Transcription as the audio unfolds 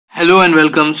Hello and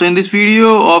welcome. So in this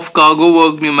video of cargo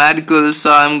work numericals,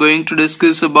 I am going to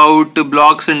discuss about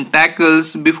blocks and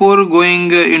tackles. Before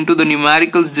going into the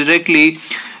numericals directly,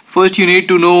 first you need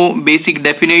to know basic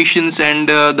definitions and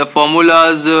the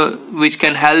formulas which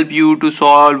can help you to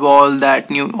solve all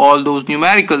those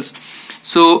numericals.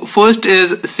 So first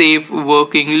is safe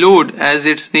working load. As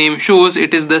its name shows,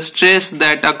 it is the stress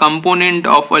that a component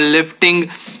of a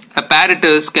lifting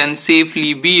apparatus can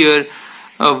safely bear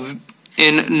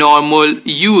in normal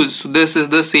use. So this is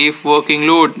the safe working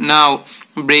load. Now,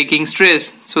 breaking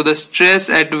stress. So the stress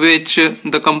at which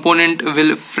the component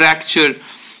will fracture,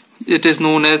 it is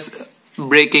known as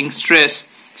breaking stress.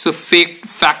 So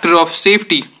factor of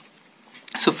safety.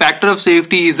 So factor of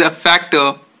safety is a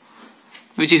factor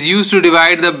which is used to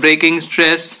divide the breaking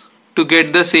stress to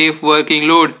get the safe working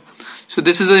load. So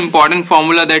this is an important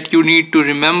formula that you need to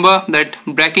remember, that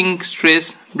breaking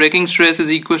stress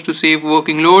is equals to safe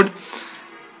working load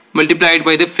multiplied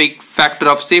by the factor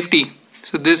of safety.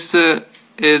 So this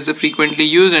is frequently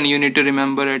used and you need to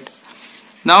remember it.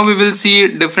 Now we will see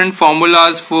different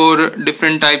formulas for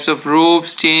different types of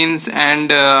ropes, chains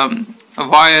and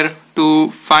wire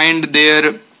to find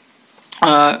their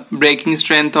breaking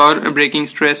strength or breaking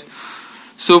stress.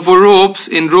 So for ropes,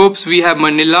 in ropes we have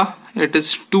manila. It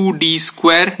is 2d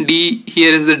square. D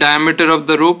here is the diameter of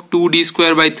the rope. 2d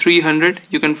square by 300.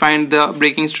 You can find the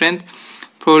breaking strength.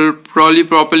 For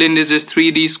polypropylene it is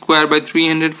 3d square by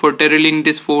 300. For terylene it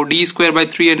is 4d square by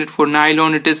 300. For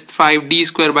nylon it is 5d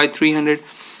square by 300.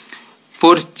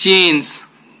 For chains,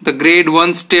 the grade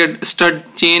 1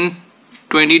 stud chain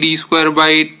 20d square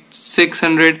by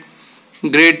 600.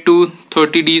 Grade 2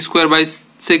 30d square by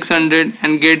 600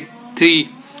 and grade 3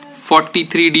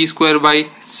 43d square by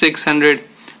 600.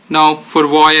 Now for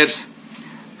wires.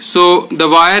 So the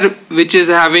wire which is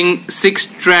having 6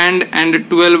 strand and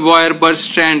 12 wire per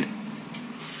strand,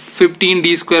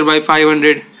 15d square by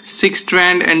 500. 6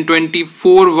 strand and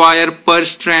 24 wire per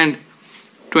strand,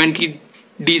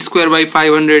 20d square by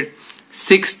 500.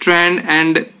 6 strand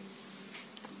and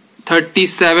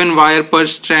 37 wire per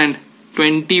strand,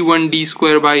 21d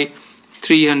square by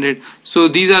 300. So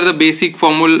these are the basic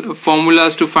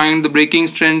formulas to find the breaking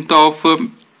strength of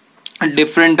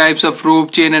different types of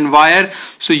rope, chain and wire.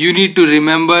 So you need to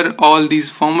remember all these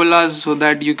formulas so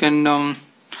that you can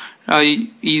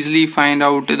easily find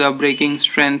out the breaking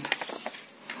strength.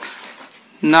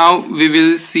 Now we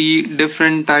will see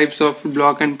different types of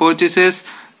block and purchases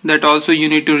that also you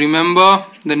need to remember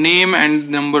the name and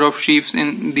number of sheaves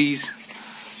in these.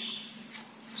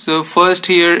 So first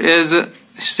here is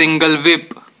single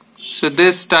whip. So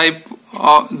this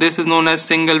is known as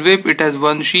single whip. It has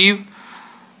one sheave.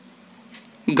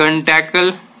 Gun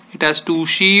tackle, it has 2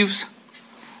 sheaves.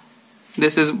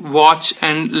 This is watch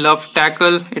and luff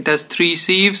tackle, it has 3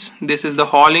 sheaves. This is the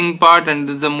hauling part and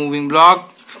this is the moving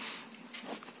block.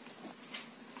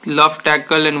 Luff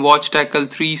tackle and watch tackle,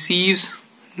 3 sheaves.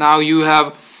 Now you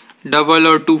have double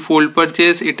or 2-fold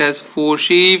purchase. It has 4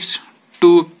 sheaves,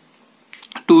 two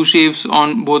sheaves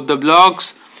on both the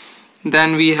blocks.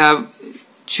 Then we have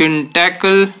chin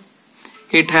tackle.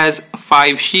 It has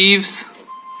 5 sheaves.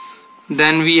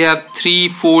 Then we have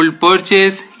 3-fold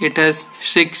purchase. It has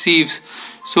 6 sheaves.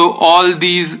 So all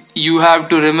these you have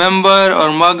to remember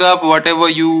or mug up, whatever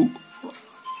you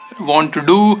want to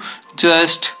do.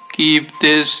 Just keep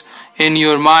this in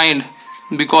your mind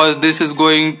because this is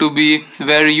going to be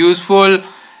very useful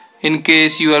in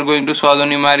case you are going to solve the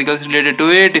numericals related to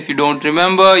it. If you don't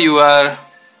remember, you are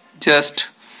just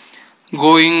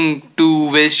going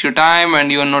to waste your time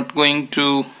and you are not going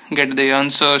to get the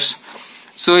answers.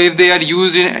 So if they are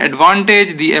used in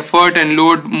advantage, the effort and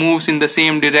load moves in the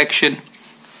same direction.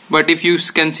 But if you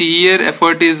can see here,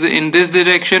 effort is in this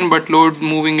direction but load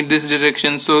moving in this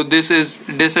direction. So this is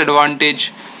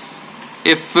disadvantage.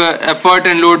 If effort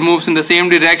and load moves in the same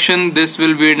direction, this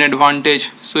will be an advantage.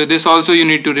 So this also you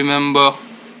need to remember.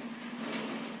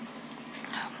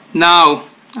 Now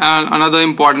another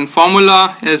important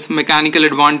formula is mechanical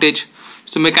advantage.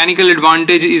 So mechanical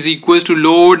advantage is equals to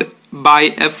load by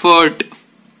effort.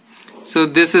 So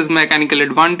this is mechanical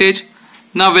advantage.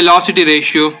 Now velocity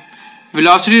ratio.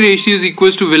 Velocity ratio is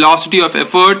equals to velocity of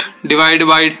effort divided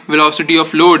by velocity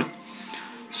of load.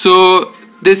 So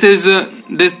this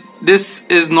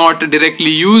is not directly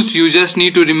used. You just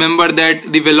need to remember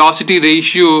that the velocity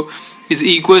ratio is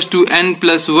equals to n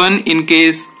plus 1 in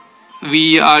case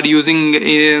we are using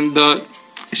the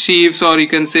sheaves or you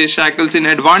can say shackles in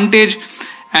advantage,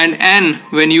 and n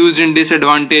when used in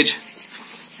disadvantage.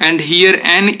 And here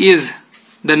n is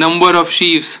the number of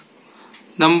sheaves.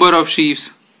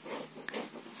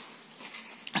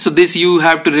 So this you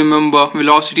have to remember.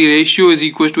 Velocity ratio is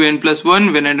equal to n plus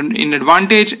 1 when in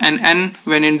advantage and n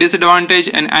when in disadvantage,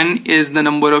 and n is the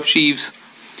number of sheaves.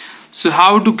 So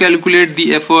how to calculate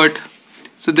the effort?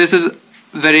 So this is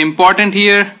very important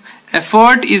here.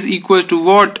 Effort is equal to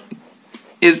what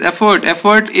is effort?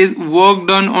 Effort is work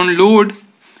done on load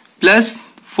plus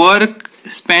work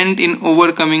spent in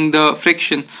overcoming the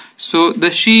friction. So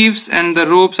the sheaves and the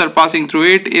ropes are passing through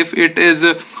it. If it is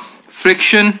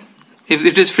friction, if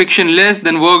it is frictionless,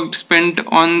 then work spent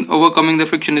on overcoming the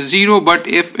friction is 0. But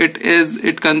if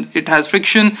it has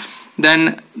friction,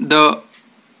 then to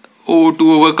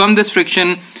overcome this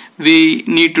friction we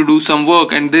need to do some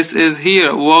work, and this is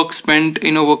here work spent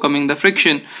in overcoming the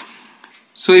friction.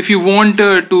 So if you want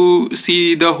to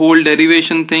see the whole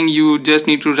derivation thing, you just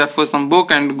need to refer some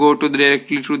book and go to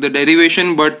directly to the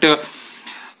derivation. But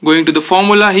going to the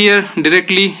formula here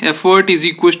directly, effort is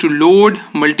equal to load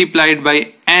multiplied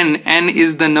by n. N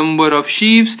is the number of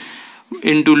sheaves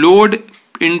into load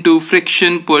into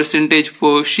friction percentage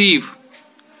per sheave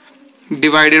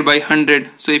divided by 100.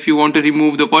 So if you want to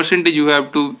remove the percentage, you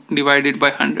have to divide it by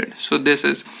 100. So this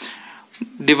is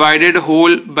divided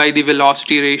whole by the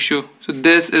velocity ratio. So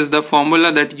this is the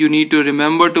formula that you need to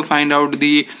remember to find out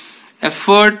the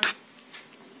effort.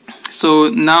 So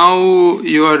now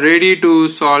you are ready to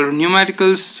solve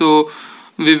numericals. So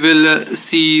we will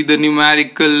see the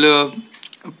numerical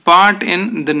part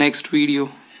in the next video.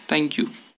 Thank you.